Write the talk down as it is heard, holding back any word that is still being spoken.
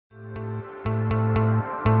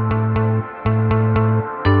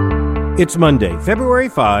It's Monday, February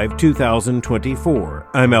 5, 2024.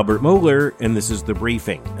 I'm Albert Mohler, and this is The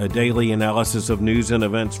Briefing, a daily analysis of news and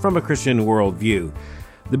events from a Christian worldview.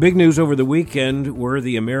 The big news over the weekend were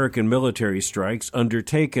the American military strikes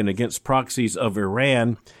undertaken against proxies of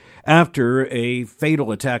Iran after a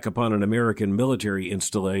fatal attack upon an American military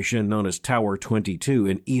installation known as Tower 22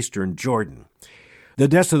 in eastern Jordan. The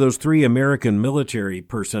deaths of those three American military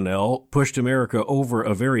personnel pushed America over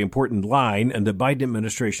a very important line, and the Biden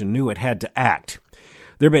administration knew it had to act.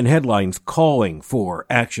 There have been headlines calling for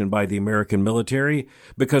action by the American military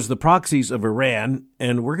because the proxies of Iran,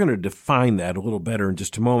 and we're going to define that a little better in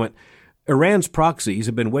just a moment, Iran's proxies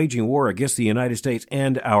have been waging war against the United States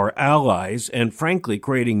and our allies, and frankly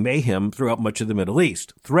creating mayhem throughout much of the Middle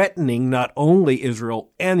East, threatening not only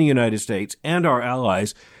Israel and the United States and our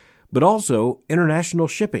allies, but also international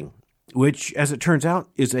shipping, which, as it turns out,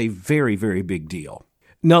 is a very, very big deal.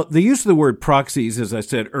 Now, the use of the word proxies, as I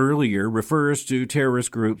said earlier, refers to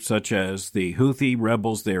terrorist groups such as the Houthi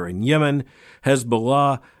rebels there in Yemen,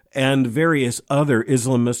 Hezbollah, and various other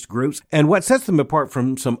Islamist groups. And what sets them apart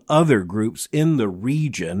from some other groups in the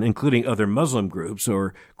region, including other Muslim groups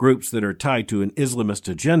or groups that are tied to an Islamist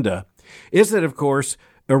agenda, is that, of course,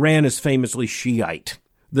 Iran is famously Shiite.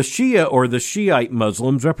 The Shia or the Shiite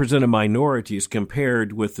Muslims represent a minority as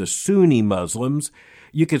compared with the Sunni Muslims.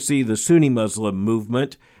 You could see the Sunni Muslim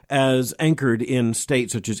movement as anchored in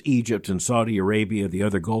states such as Egypt and Saudi Arabia, the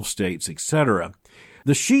other Gulf states, etc.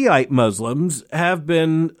 The Shiite Muslims have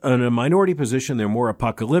been in a minority position. They're more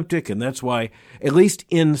apocalyptic, and that's why, at least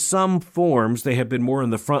in some forms, they have been more on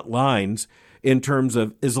the front lines in terms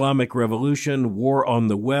of Islamic revolution, war on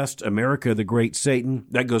the West, America the Great Satan.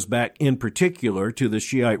 That goes back in particular to the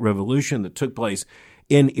Shiite revolution that took place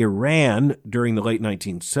in Iran during the late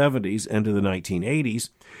 1970s into the 1980s.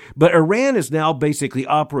 But Iran is now basically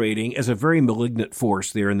operating as a very malignant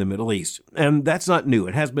force there in the Middle East. And that's not new.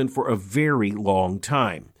 It has been for a very long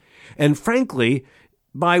time. And frankly,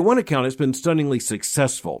 by one account, it's been stunningly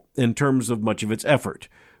successful in terms of much of its effort.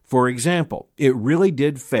 For example, it really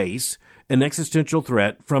did face an existential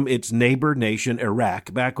threat from its neighbor nation,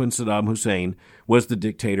 Iraq, back when Saddam Hussein was the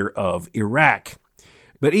dictator of Iraq.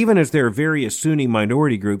 But even as there are various Sunni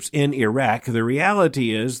minority groups in Iraq, the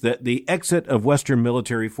reality is that the exit of Western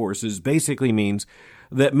military forces basically means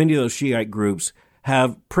that many of those Shiite groups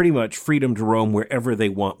have pretty much freedom to roam wherever they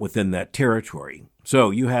want within that territory.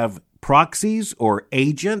 So you have proxies or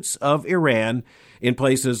agents of Iran in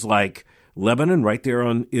places like Lebanon, right there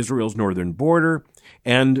on Israel's northern border,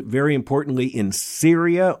 and very importantly in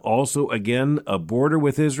Syria, also again a border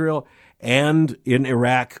with Israel, and in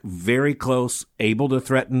Iraq, very close, able to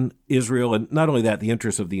threaten Israel, and not only that, the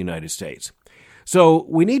interests of the United States. So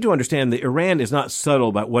we need to understand that Iran is not subtle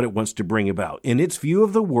about what it wants to bring about. In its view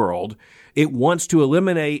of the world, it wants to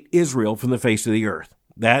eliminate Israel from the face of the earth.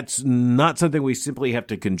 That's not something we simply have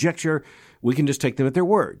to conjecture. We can just take them at their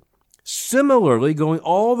word. Similarly, going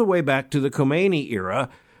all the way back to the Khomeini era,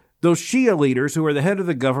 those Shia leaders who are the head of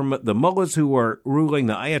the government, the mullahs who are ruling,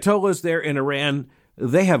 the ayatollahs there in Iran,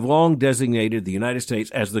 they have long designated the United States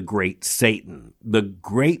as the Great Satan, the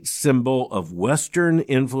great symbol of Western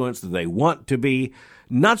influence that they want to be,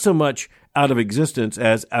 not so much out of existence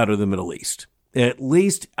as out of the Middle East, at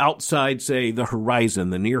least outside, say, the horizon,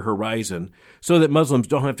 the near horizon, so that Muslims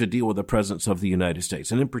don't have to deal with the presence of the United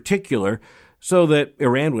States, and in particular, so that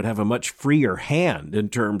Iran would have a much freer hand in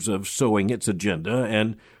terms of sowing its agenda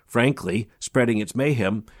and, frankly, spreading its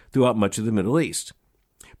mayhem throughout much of the Middle East.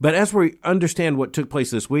 But as we understand what took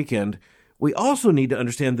place this weekend, we also need to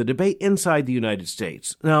understand the debate inside the United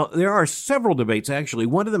States. Now, there are several debates, actually.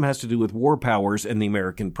 One of them has to do with war powers and the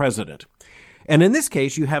American president. And in this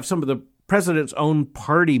case, you have some of the president's own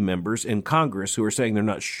party members in Congress who are saying they're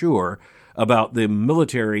not sure about the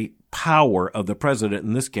military power of the president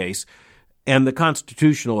in this case and the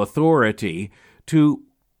constitutional authority to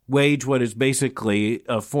wage what is basically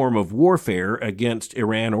a form of warfare against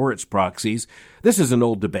Iran or its proxies. This is an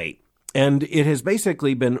old debate, and it has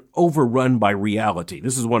basically been overrun by reality.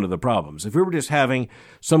 This is one of the problems. If we were just having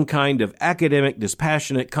some kind of academic,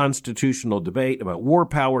 dispassionate constitutional debate about war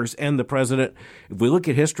powers and the president, if we look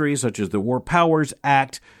at history such as the War Powers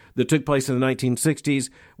Act that took place in the 1960s,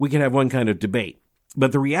 we can have one kind of debate.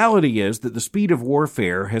 But the reality is that the speed of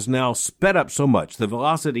warfare has now sped up so much, the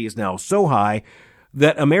velocity is now so high,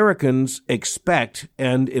 that Americans expect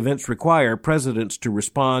and events require presidents to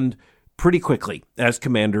respond pretty quickly as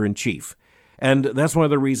commander-in-chief. And that's one of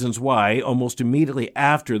the reasons why, almost immediately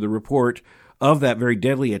after the report of that very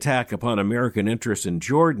deadly attack upon American interests in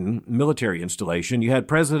Jordan, military installation, you had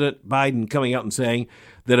President Biden coming out and saying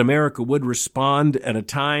that America would respond at a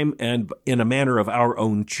time and in a manner of our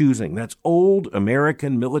own choosing. That's old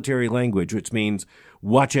American military language, which means,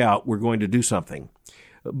 watch out, we're going to do something.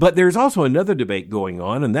 But there's also another debate going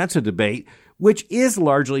on, and that's a debate which is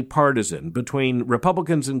largely partisan between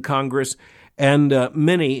Republicans in Congress and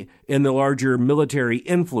many in the larger military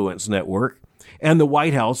influence network and the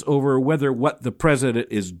White House over whether what the president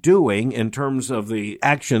is doing in terms of the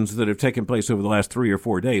actions that have taken place over the last 3 or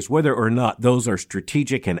 4 days, whether or not those are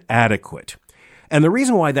strategic and adequate. And the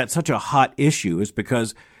reason why that's such a hot issue is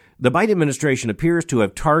because the Biden administration appears to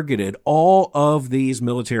have targeted all of these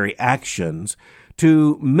military actions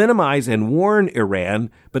to minimize and warn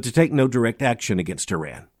Iran, but to take no direct action against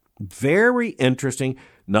Iran. Very interesting,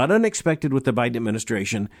 not unexpected with the Biden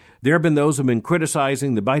administration. There have been those who have been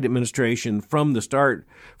criticizing the Biden administration from the start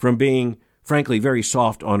from being, frankly, very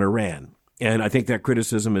soft on Iran. And I think that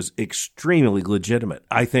criticism is extremely legitimate.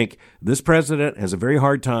 I think this president has a very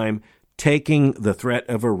hard time taking the threat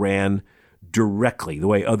of Iran directly, the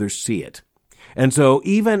way others see it. And so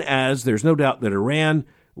even as there's no doubt that Iran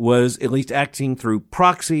was at least acting through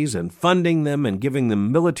proxies and funding them and giving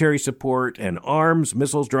them military support and arms,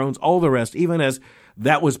 missiles, drones, all the rest, even as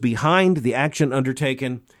that was behind the action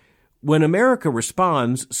undertaken, when America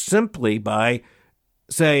responds simply by,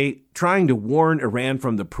 say, trying to warn Iran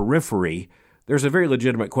from the periphery, there's a very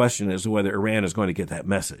legitimate question as to whether Iran is going to get that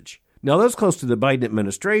message. Now, those close to the Biden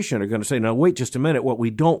administration are going to say, now, wait just a minute. What we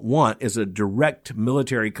don't want is a direct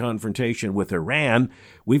military confrontation with Iran.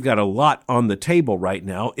 We've got a lot on the table right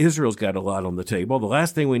now. Israel's got a lot on the table. The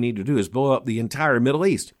last thing we need to do is blow up the entire Middle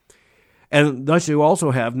East. And thus you also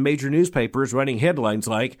have major newspapers running headlines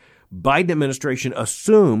like, Biden administration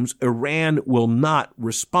assumes Iran will not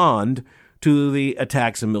respond to the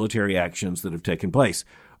attacks and military actions that have taken place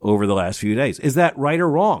over the last few days. Is that right or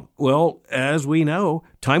wrong? Well, as we know,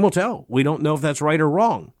 time will tell. We don't know if that's right or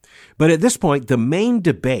wrong. But at this point, the main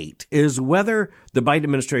debate is whether the Biden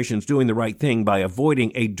administration is doing the right thing by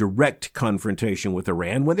avoiding a direct confrontation with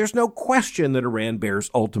Iran, when there's no question that Iran bears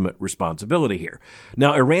ultimate responsibility here.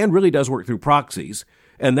 Now, Iran really does work through proxies,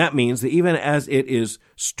 and that means that even as it is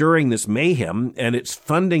stirring this mayhem and it's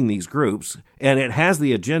funding these groups, and it has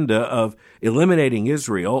the agenda of eliminating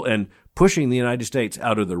Israel and pushing the United States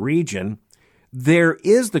out of the region, there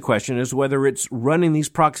is the question as whether it's running these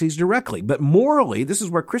proxies directly. But morally, this is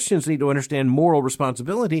where Christians need to understand moral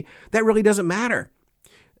responsibility. That really doesn't matter.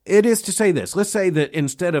 It is to say this. Let's say that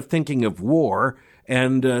instead of thinking of war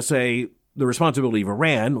and say the responsibility of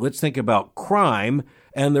Iran, let's think about crime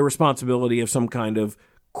and the responsibility of some kind of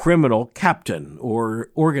criminal captain or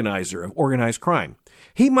organizer of organized crime.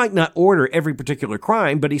 He might not order every particular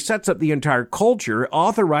crime, but he sets up the entire culture,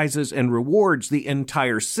 authorizes and rewards the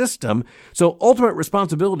entire system. So ultimate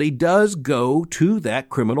responsibility does go to that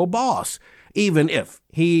criminal boss, even if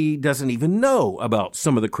he doesn't even know about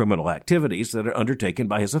some of the criminal activities that are undertaken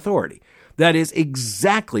by his authority. That is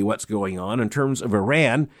exactly what's going on in terms of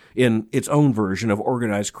Iran in its own version of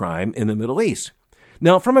organized crime in the Middle East.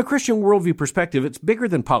 Now, from a Christian worldview perspective, it's bigger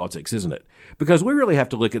than politics, isn't it? Because we really have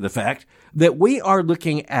to look at the fact that we are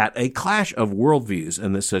looking at a clash of worldviews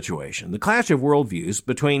in this situation. The clash of worldviews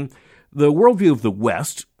between the worldview of the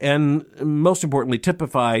West, and most importantly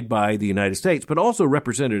typified by the United States, but also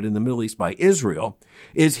represented in the Middle East by Israel,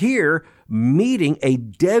 is here meeting a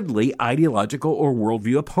deadly ideological or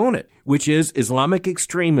worldview opponent, which is Islamic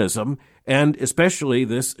extremism, and especially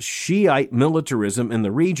this Shiite militarism in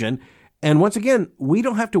the region. And once again, we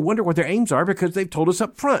don't have to wonder what their aims are because they've told us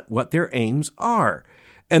up front what their aims are.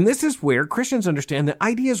 And this is where Christians understand that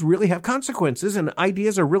ideas really have consequences and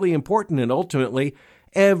ideas are really important. And ultimately,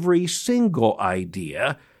 every single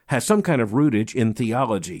idea has some kind of rootage in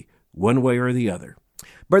theology, one way or the other.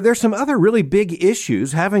 But there's some other really big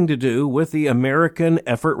issues having to do with the American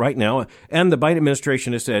effort right now. And the Biden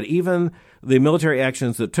administration has said even the military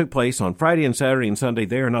actions that took place on Friday and Saturday and Sunday,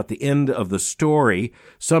 they are not the end of the story.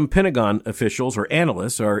 Some Pentagon officials or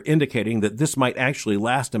analysts are indicating that this might actually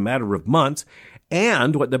last a matter of months.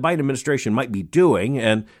 And what the Biden administration might be doing,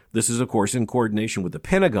 and this is, of course, in coordination with the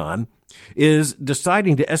Pentagon, is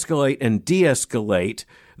deciding to escalate and de-escalate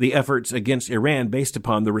the efforts against Iran based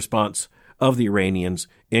upon the response of the Iranians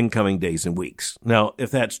in coming days and weeks. Now, if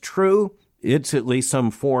that's true, it's at least some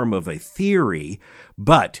form of a theory,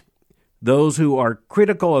 but those who are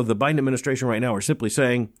critical of the Biden administration right now are simply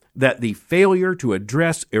saying that the failure to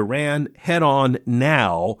address Iran head-on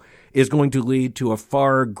now is going to lead to a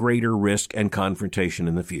far greater risk and confrontation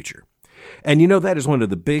in the future. And you know, that is one of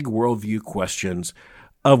the big worldview questions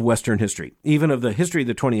of Western history, even of the history of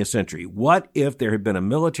the 20th century. What if there had been a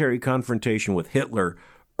military confrontation with Hitler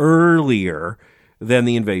earlier than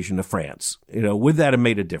the invasion of France? Would that have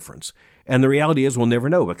made a difference? And the reality is we'll never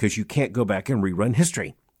know because you can't go back and rerun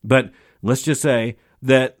history. But let's just say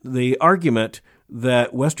that the argument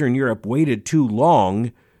that Western Europe waited too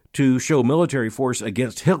long to show military force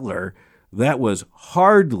against Hitler, that was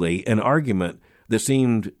hardly an argument that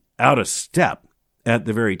seemed out of step at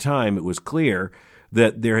the very time it was clear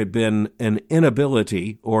that there had been an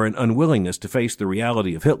inability or an unwillingness to face the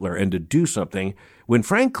reality of Hitler and to do something when,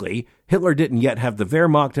 frankly, Hitler didn't yet have the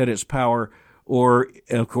Wehrmacht at its power or,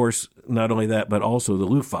 of course, not only that, but also the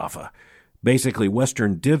Luftwaffe. Basically,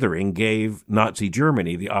 Western dithering gave Nazi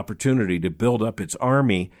Germany the opportunity to build up its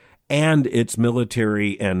army and its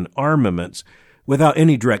military and armaments without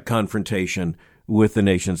any direct confrontation with the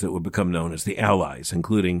nations that would become known as the Allies,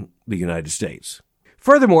 including the United States.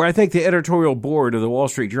 Furthermore, I think the editorial board of the Wall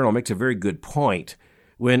Street Journal makes a very good point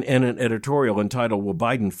when in an editorial entitled, "Will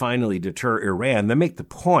Biden Finally Deter Iran?" They make the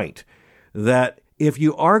point that if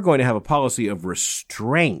you are going to have a policy of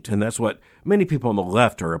restraint, and that's what many people on the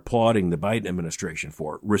left are applauding the Biden administration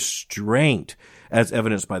for, restraint, as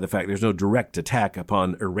evidenced by the fact there's no direct attack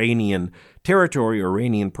upon Iranian territory or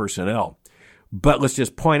Iranian personnel. But let's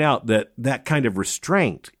just point out that that kind of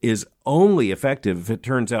restraint is only effective if it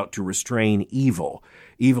turns out to restrain evil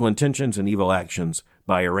intentions and evil actions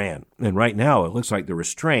by Iran. And right now, it looks like the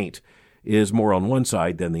restraint is more on one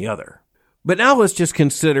side than the other. But now let's just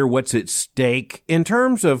consider what's at stake in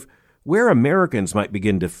terms of where Americans might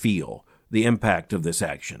begin to feel the impact of this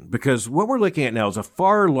action. Because what we're looking at now is a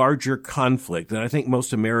far larger conflict than I think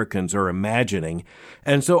most Americans are imagining.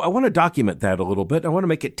 And so I want to document that a little bit. I want to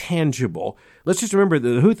make it tangible. Let's just remember that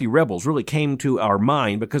the Houthi rebels really came to our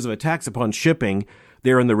mind because of attacks upon shipping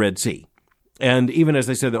there in the Red Sea. And even as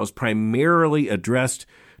they said, that was primarily addressed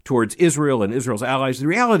towards Israel and Israel's allies. The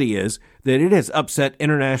reality is that it has upset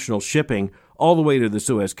international shipping all the way to the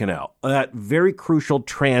Suez Canal, that very crucial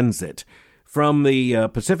transit from the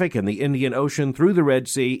Pacific and the Indian Ocean through the Red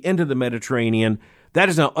Sea into the Mediterranean. That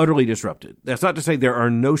is now utterly disrupted. That's not to say there are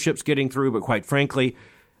no ships getting through, but quite frankly,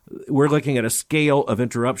 we're looking at a scale of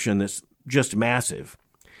interruption that's just massive.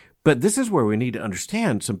 But this is where we need to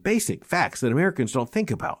understand some basic facts that Americans don't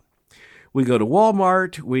think about. We go to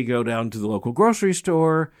Walmart, we go down to the local grocery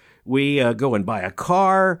store, we go and buy a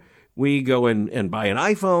car, we go and buy an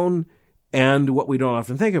iPhone, and what we don't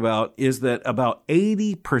often think about is that about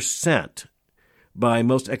 80%, by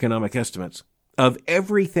most economic estimates, of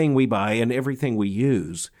everything we buy and everything we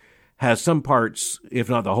use has some parts, if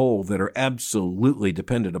not the whole, that are absolutely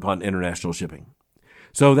dependent upon international shipping.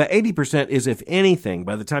 So that 80% is, if anything,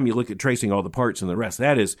 by the time you look at tracing all the parts and the rest,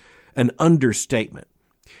 that is an understatement.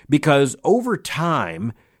 Because over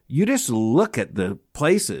time, you just look at the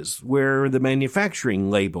places where the manufacturing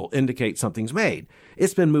label indicates something's made.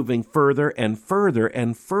 It's been moving further and further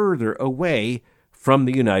and further away from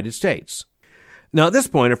the United States. Now, at this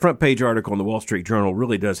point, a front page article in the Wall Street Journal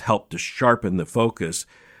really does help to sharpen the focus.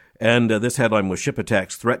 And this headline was "Ship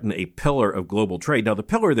Attacks Threaten a Pillar of Global Trade." Now, the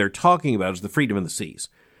pillar they're talking about is the freedom of the seas.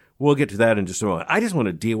 We'll get to that in just a moment. I just want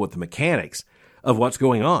to deal with the mechanics of what's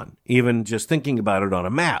going on, even just thinking about it on a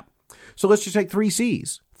map. So let's just take 3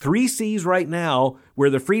 seas. 3 seas right now where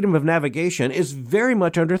the freedom of navigation is very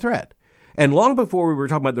much under threat. And long before we were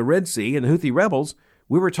talking about the Red Sea and the Houthi rebels,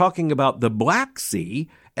 we were talking about the Black Sea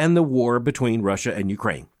and the war between Russia and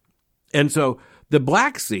Ukraine. And so the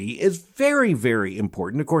Black Sea is very, very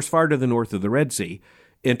important, of course, far to the north of the Red Sea.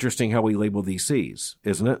 Interesting how we label these seas,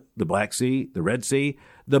 isn't it? The Black Sea, the Red Sea.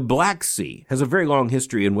 The Black Sea has a very long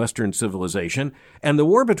history in Western civilization, and the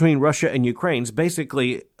war between Russia and Ukraine's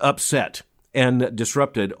basically upset and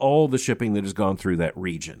disrupted all the shipping that has gone through that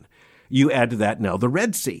region. You add to that now the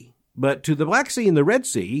Red Sea. But to the Black Sea and the Red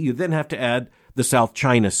Sea, you then have to add the South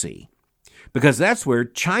China Sea, because that's where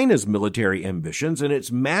China's military ambitions and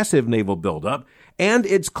its massive naval buildup and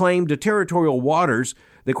its claim to territorial waters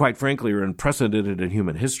that, quite frankly, are unprecedented in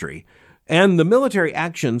human history, and the military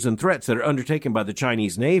actions and threats that are undertaken by the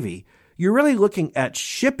Chinese Navy, you're really looking at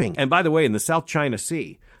shipping. And by the way, in the South China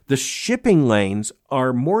Sea, the shipping lanes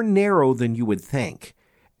are more narrow than you would think.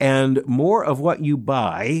 And more of what you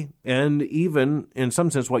buy, and even in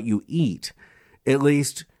some sense what you eat, at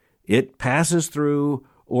least it passes through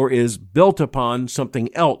or is built upon something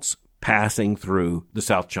else passing through the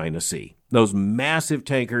South China Sea. Those massive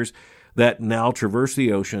tankers that now traverse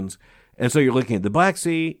the oceans. And so you're looking at the Black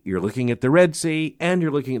Sea, you're looking at the Red Sea, and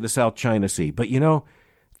you're looking at the South China Sea. But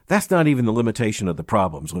that's not even the limitation of the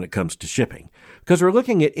problems when it comes to shipping, because we're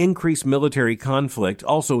looking at increased military conflict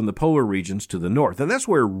also in the polar regions to the north. And that's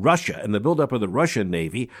where Russia and the buildup of the Russian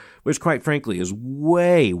Navy, which quite frankly is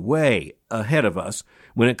way, way ahead of us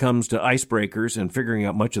when it comes to icebreakers and figuring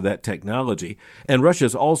out much of that technology. And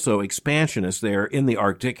Russia's also expansionist there in the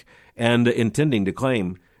Arctic and intending to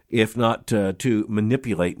claim, if not to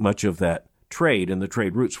manipulate much of that trade and the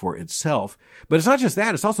trade routes for itself. But it's not just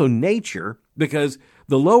that, it's also nature, because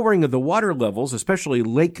the lowering of the water levels, especially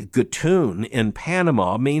Lake Gatun in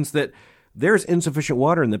Panama, means that there's insufficient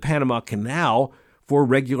water in the Panama Canal for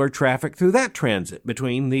regular traffic through that transit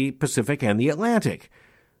between the Pacific and the Atlantic.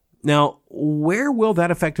 Now, where will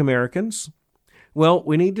that affect Americans? Well,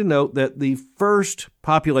 we need to note that the first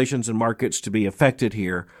populations and markets to be affected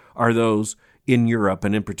here are those in Europe,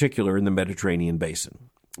 and in particular in the Mediterranean basin,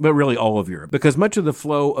 but really all of Europe, because much of the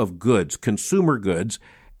flow of goods, consumer goods,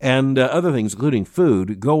 and other things, including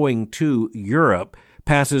food, going to Europe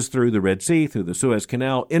passes through the Red Sea, through the Suez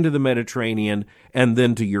Canal, into the Mediterranean, and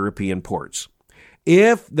then to European ports.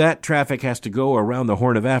 If that traffic has to go around the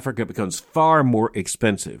Horn of Africa, it becomes far more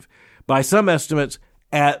expensive. By some estimates,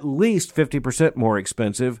 at least 50% more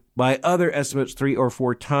expensive. By other estimates, 3 or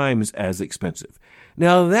 4 times as expensive.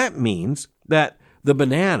 Now, that means that the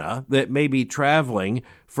banana that may be traveling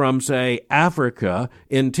from, say, Africa,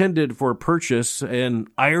 intended for purchase in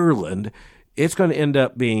Ireland, it's going to end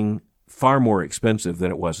up being far more expensive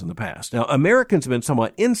than it was in the past. Now, Americans have been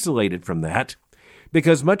somewhat insulated from that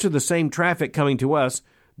because much of the same traffic coming to us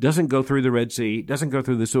doesn't go through the Red Sea, doesn't go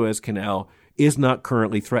through the Suez Canal, is not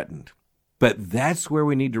currently threatened. But that's where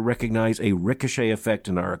we need to recognize a ricochet effect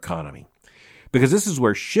in our economy, because this is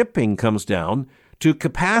where shipping comes down to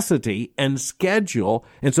capacity and schedule.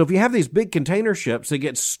 And so if you have these big container ships that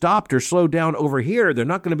get stopped or slowed down over here, they're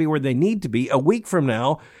not going to be where they need to be a week from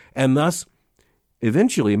now. And thus,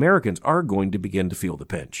 eventually, Americans are going to begin to feel the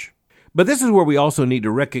pinch. But this is where we also need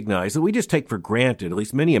to recognize that we just take for granted, at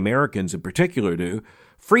least many Americans in particular do,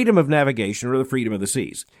 freedom of navigation or the freedom of the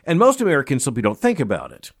seas. And most Americans simply don't think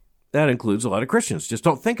about it. That includes a lot of Christians, just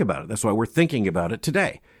don't think about it. That's why we're thinking about it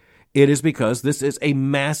today. It is because this is a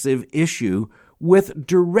massive issue with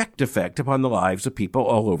direct effect upon the lives of people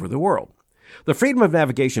all over the world. The freedom of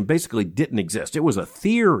navigation basically didn't exist. It was a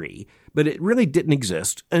theory, but it really didn't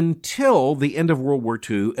exist until the end of World War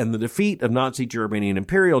II and the defeat of Nazi Germany and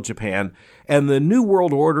Imperial Japan and the New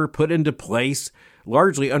World Order put into place,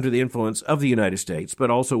 largely under the influence of the United States, but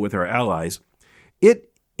also with our allies. It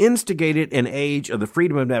instigated an age of the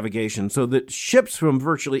freedom of navigation so that ships from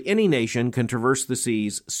virtually any nation can traverse the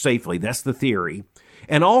seas safely. That's the theory.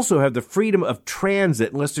 And also have the freedom of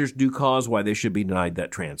transit unless there's due cause why they should be denied that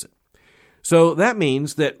transit. So that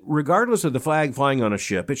means that regardless of the flag flying on a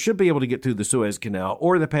ship, it should be able to get through the Suez Canal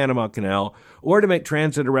or the Panama Canal or to make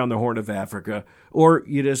transit around the Horn of Africa, or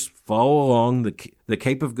you just follow along the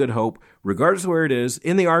Cape of Good Hope, regardless of where it is,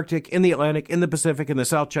 in the Arctic, in the Atlantic, in the Pacific, in the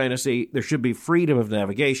South China Sea, there should be freedom of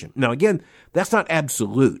navigation. Now, again, that's not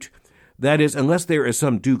absolute. That is, unless there is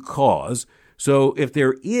some due cause. So if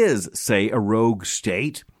there is, say, a rogue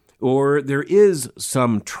state, or there is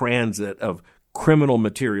some transit of criminal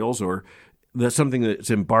materials or something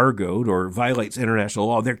that's embargoed or violates international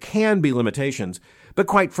law, there can be limitations. But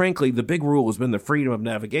quite frankly, the big rule has been the freedom of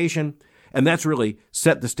navigation, and that's really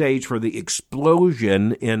set the stage for the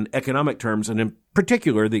explosion in economic terms, and in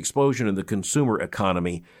particular, the explosion in the consumer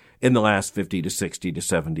economy in the last 50 to 60 to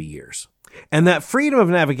 70 years. And that freedom of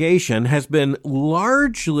navigation has been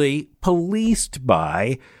largely policed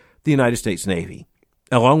by the United States Navy,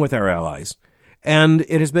 along with our allies. And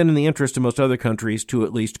it has been in the interest of most other countries to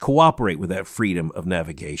at least cooperate with that freedom of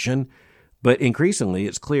navigation. But increasingly,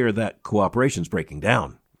 it's clear that cooperation is breaking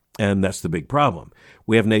down. And that's the big problem.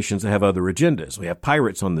 We have nations that have other agendas. We have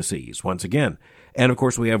pirates on the seas, once again. And of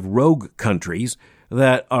course, we have rogue countries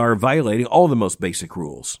that are violating all the most basic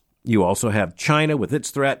rules. You also have China with its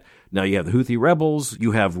threat. Now you have the Houthi rebels.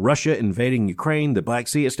 You have Russia invading Ukraine, the Black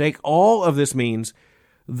Sea at stake. All of this means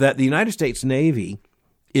that the United States Navy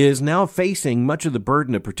is now facing much of the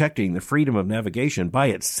burden of protecting the freedom of navigation by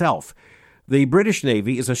itself. The British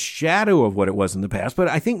Navy is a shadow of what it was in the past, but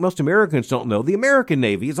I think most Americans don't know the American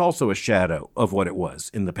Navy is also a shadow of what it was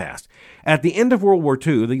in the past. At the end of World War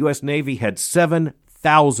II, the U.S. Navy had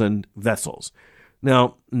 7,000 vessels.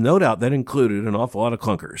 Now, no doubt that included an awful lot of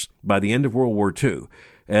clunkers by the end of World War II,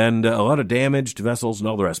 and a lot of damaged vessels and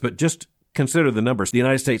all the rest. But just consider the numbers. The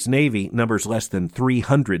United States Navy numbers less than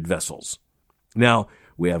 300 vessels. Now,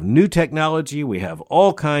 we have new technology. We have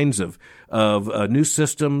all kinds of new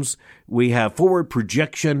systems. We have forward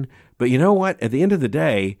projection. But you know what? At the end of the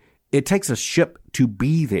day, it takes a ship to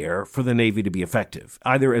be there for the Navy to be effective,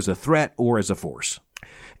 either as a threat or as a force.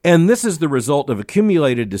 And this is the result of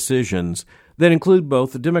accumulated decisions that include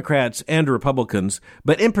both the Democrats and Republicans,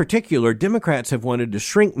 but in particular, Democrats have wanted to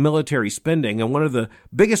shrink military spending, and one of the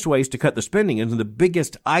biggest ways to cut the spending is the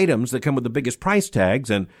biggest items that come with the biggest price tags,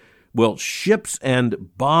 and, well, ships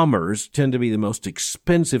and bombers tend to be the most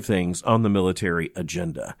expensive things on the military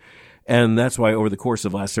agenda. And that's why over the course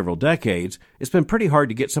of the last several decades, it's been pretty hard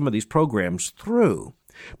to get some of these programs through.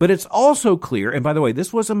 But it's also clear, and by the way,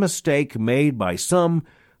 this was a mistake made by some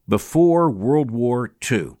before World War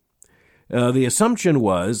II. The assumption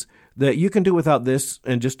was that you can do without this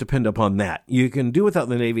and just depend upon that. You can do without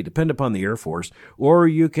the Navy, depend upon the Air Force, or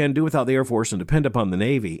you can do without the Air Force and depend upon the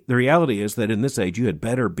Navy. The reality is that in this age, you had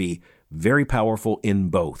better be very powerful in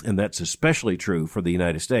both, and that's especially true for the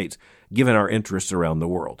United States, given our interests around the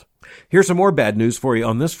world. Here's some more bad news for you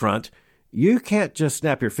on this front. You can't just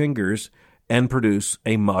snap your fingers and produce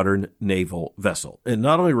a modern naval vessel. It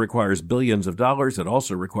not only requires billions of dollars, it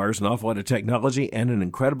also requires an awful lot of technology and an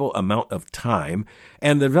incredible amount of time.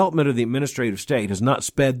 And the development of the administrative state has not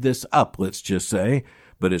sped this up, let's just say,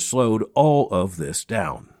 but has slowed all of this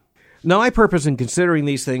down. Now, my purpose in considering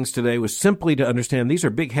these things today was simply to understand these are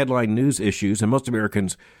big headline news issues, and most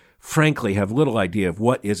Americans, frankly, have little idea of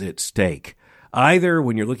what is at stake. Either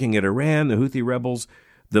when you're looking at Iran, the Houthi rebels,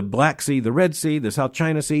 the Black Sea, the Red Sea, the South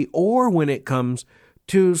China Sea, or when it comes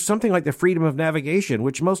to something like the freedom of navigation,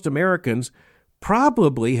 which most Americans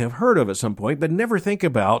probably have heard of at some point, but never think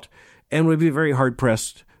about and would be very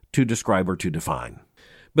hard-pressed to describe or to define.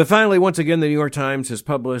 But finally, once again, the New York Times has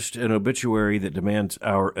published an obituary that demands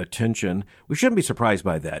our attention. We shouldn't be surprised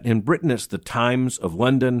by that. In Britain, it's the Times of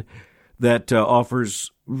London that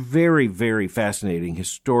offers very, very fascinating,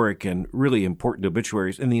 historic, and really important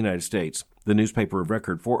obituaries. In the United States, the newspaper of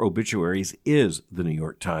record for obituaries is the New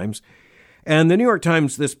York Times. And the New York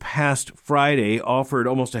Times this past Friday offered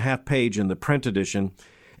almost a half page in the print edition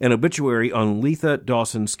an obituary on Letha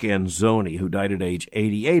Dawson Scanzoni, who died at age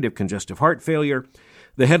 88 of congestive heart failure.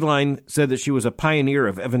 The headline said that she was a pioneer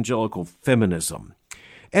of evangelical feminism.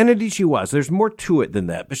 And indeed she was. There's more to it than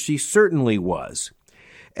that, but she certainly was.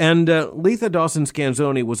 And Letha Dawson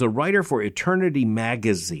Scanzoni was a writer for Eternity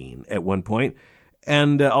magazine at one point,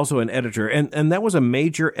 and also an editor. And that was a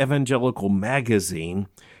major evangelical magazine,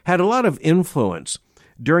 had a lot of influence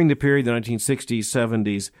during the period, the 1960s,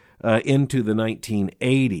 70s, into the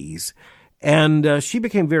 1980s. And she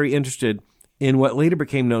became very interested in what later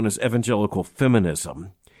became known as evangelical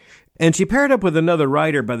feminism. And she paired up with another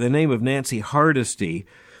writer by the name of Nancy Hardesty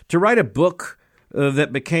to write a book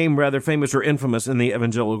that became rather famous or infamous in the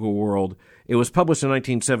evangelical world. It was published in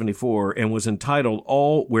 1974 and was entitled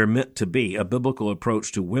All We're Meant to Be, A Biblical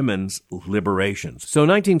Approach to Women's Liberation. So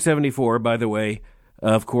 1974, by the way,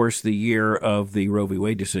 of course, the year of the Roe v.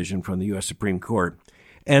 Wade decision from the U.S. Supreme Court.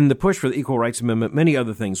 And the push for the Equal Rights Amendment, many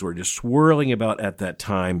other things were just swirling about at that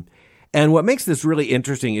time. And what makes this really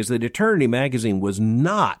interesting is that Eternity magazine was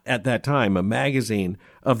not, at that time, a magazine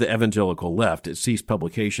of the evangelical left. It ceased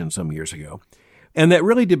publication some years ago. And that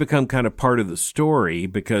really did become kind of part of the story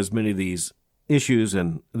because many of these issues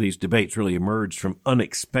and these debates really emerged from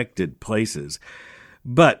unexpected places.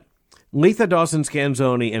 But Letha Dawson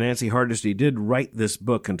Scanzoni and Nancy Hardesty did write this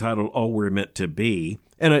book entitled All We're Meant to Be.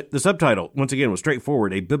 And the subtitle, once again, was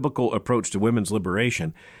straightforward, A Biblical Approach to Women's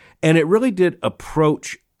Liberation. And it really did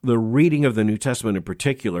approach the reading of the New Testament in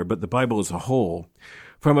particular, but the Bible as a whole,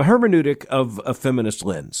 from a hermeneutic of a feminist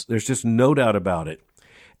lens. There's just no doubt about it.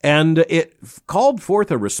 And it called forth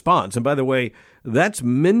a response. And by the way, that's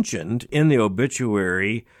mentioned in the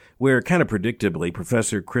obituary where kind of predictably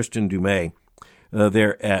Professor Kristen Dumais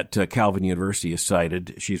there at Calvin University is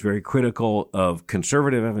cited. She's very critical of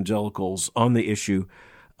conservative evangelicals on the issue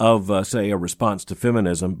of, say, a response to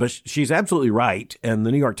feminism. But she's absolutely right, and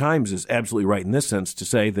the New York Times is absolutely right in this sense to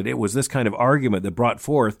say that it was this kind of argument that brought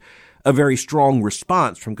forth a very strong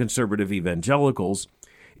response from conservative evangelicals,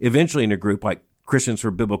 eventually in a group like Christians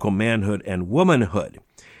for Biblical Manhood and Womanhood.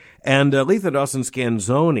 And Letha Dawson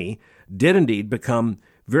Scanzoni did indeed become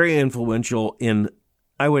very influential in,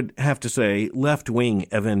 I would have to say, left-wing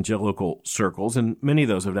evangelical circles, and many of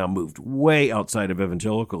those have now moved way outside of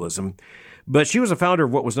evangelicalism. But she was a founder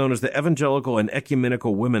of what was known as the Evangelical and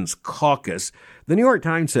Ecumenical Women's Caucus. The New York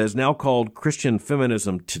Times says, now called Christian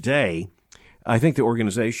Feminism Today. I think the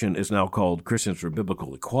organization is now called Christians for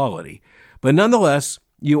Biblical Equality. But nonetheless,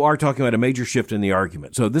 you are talking about a major shift in the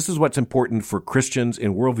argument. So this is what's important for Christians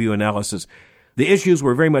in worldview analysis. The issues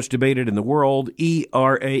were very much debated in the world: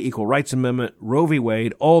 ERA, Equal Rights Amendment, Roe v.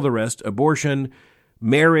 Wade, all the rest, abortion,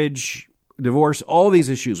 marriage, divorce, all these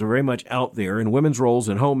issues are very much out there, and women's roles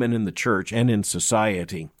in home and in the church and in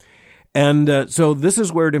society. And so this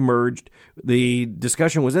is where it emerged. The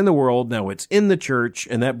discussion was in the world, now it's in the church,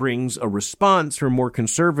 and that brings a response from more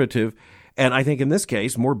conservative, and I think in this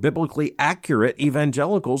case, more biblically accurate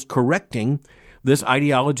evangelicals correcting this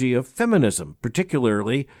ideology of feminism,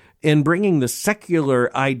 particularly in bringing the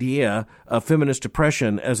secular idea of feminist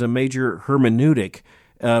oppression as a major hermeneutic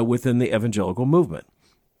within the evangelical movement.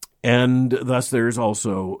 And thus there's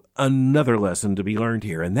also another lesson to be learned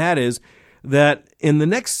here, and that is that in the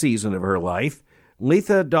next season of her life,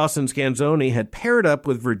 Letha Dawson Scanzoni had paired up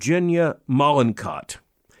with Virginia Mollenkott.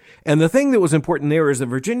 And the thing that was important there is that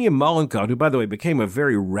Virginia Mollenkott, who, by the way, became a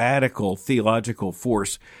very radical theological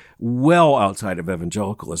force well outside of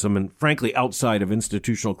evangelicalism and, frankly, outside of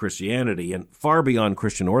institutional Christianity and far beyond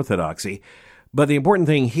Christian orthodoxy. But the important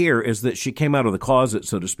thing here is that she came out of the closet,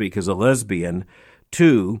 so to speak, as a lesbian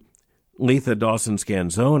to Letha Dawson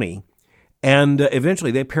Scanzoni. And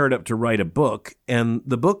eventually they paired up to write a book. And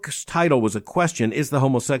the book's title was a question, is the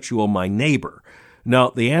homosexual my neighbor?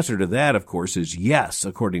 Now, the answer to that, of course, is yes,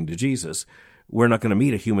 according to Jesus. We're not going to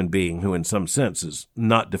meet a human being who, in some sense, is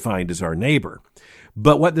not defined as our neighbor.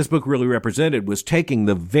 But what this book really represented was taking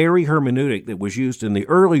the very hermeneutic that was used in the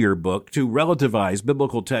earlier book to relativize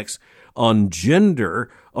biblical texts on gender,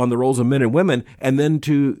 on the roles of men and women, and then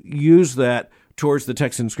to use that towards the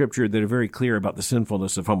texts in Scripture that are very clear about the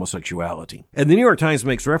sinfulness of homosexuality. And the New York Times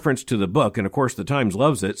makes reference to the book, and of course the Times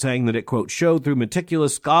loves it, saying that it, quote, showed through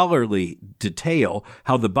meticulous scholarly detail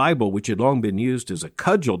how the Bible, which had long been used as a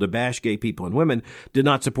cudgel to bash gay people and women, did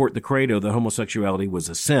not support the credo that homosexuality was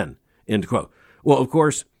a sin, end quote. Well, of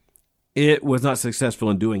course, it was not successful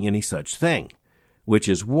in doing any such thing, which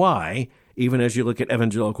is why, even as you look at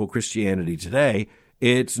evangelical Christianity today,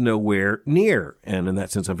 it's nowhere near, and in that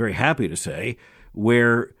sense I'm very happy to say,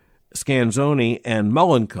 where Scanzoni and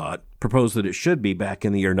Mollenkott proposed that it should be back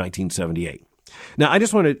in the year 1978. Now, I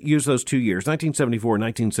just want to use those 2 years, 1974 and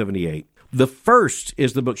 1978. The first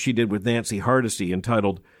is the book she did with Nancy Hardesty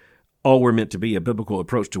entitled All We're Meant to Be, A Biblical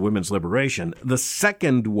Approach to Women's Liberation. The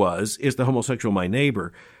second is The Homosexual My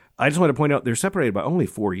Neighbor. I just want to point out they're separated by only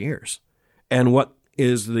 4 years. And what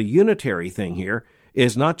is the unitary thing here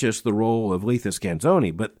is not just the role of Letha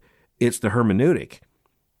Scanzoni, but it's the hermeneutic.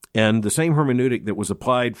 And the same hermeneutic that was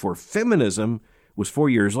applied for feminism was 4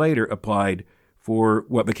 years later applied for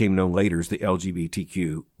what became known later as the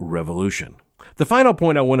LGBTQ revolution. The final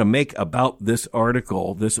point I want to make about this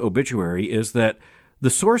article, this obituary, is that the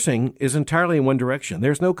sourcing is entirely in one direction.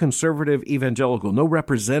 There's no conservative evangelical, no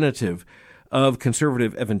representative of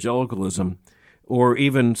conservative evangelicalism or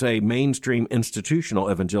even, say, mainstream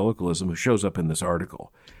institutional evangelicalism who shows up in this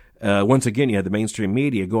article. Once again, you had the mainstream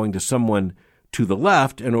media going to someone to the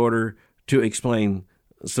left in order to explain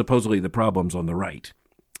supposedly the problems on the right.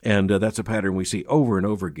 And that's a pattern we see over and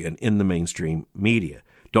over again in the mainstream media.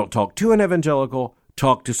 Don't talk to an evangelical,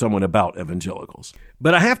 talk to someone about evangelicals.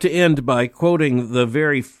 But I have to end by quoting the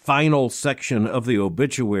very final section of the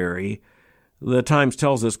obituary. The Times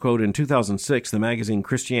tells us, quote, in 2006, the magazine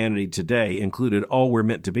Christianity Today included All We're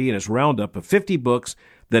Meant to Be in its roundup of 50 books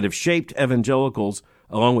that have shaped evangelicals,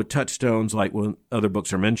 along with touchstones like when other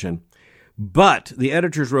books are mentioned. But the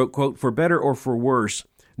editors wrote, quote, for better or for worse,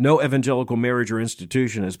 no evangelical marriage or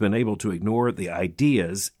institution has been able to ignore the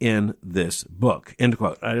ideas in this book, end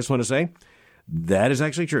quote. I just want to say that is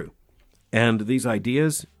actually true. And these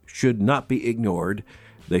ideas should not be ignored.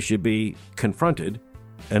 They should be confronted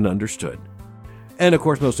and understood. And, of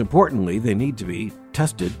course, most importantly, they need to be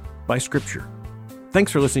tested by Scripture.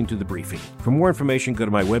 Thanks for listening to The Briefing. For more information, go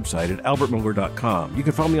to my website at albertmohler.com. You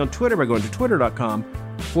can follow me on Twitter by going to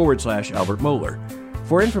twitter.com/Albert Mohler.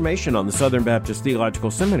 For information on the Southern Baptist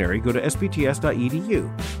Theological Seminary, go to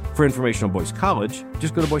sbts.edu. For information on Boyce College,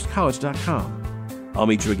 just go to boycecollege.com. I'll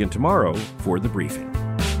meet you again tomorrow for The Briefing.